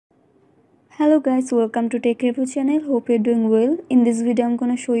Hello guys, welcome to Techavro channel. Hope you're doing well. In this video I'm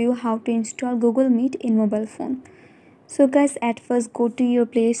gonna show you how to install Google Meet in mobile phone. So guys, at first go to your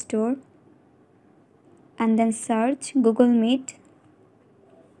Play Store and then search Google Meet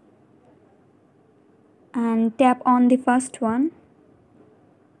and tap on the first one.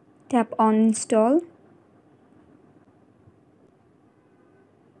 Tap on install.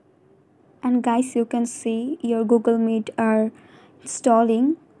 And guys, you can see your Google Meet are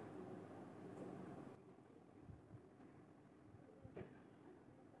installing.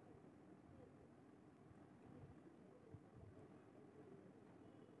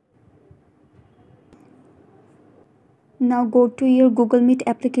 Now go to your Google Meet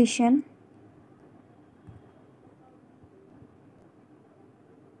application.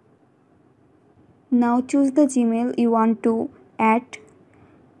 Now choose the Gmail you want to add.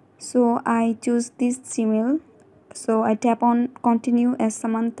 So I choose this Gmail. So I tap on continue as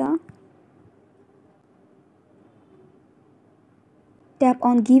Samantha. Tap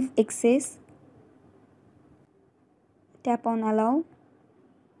on give access. Tap on allow.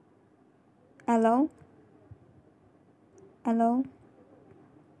 Allow.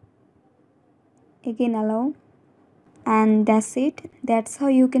 Again allow. And that's it. That's how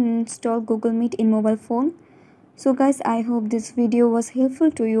you can install Google Meet in mobile phone. So guys, I hope this video was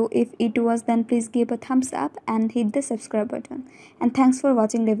helpful to you. If it was, then please give a thumbs up and hit the subscribe button. And thanks for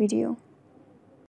watching the video.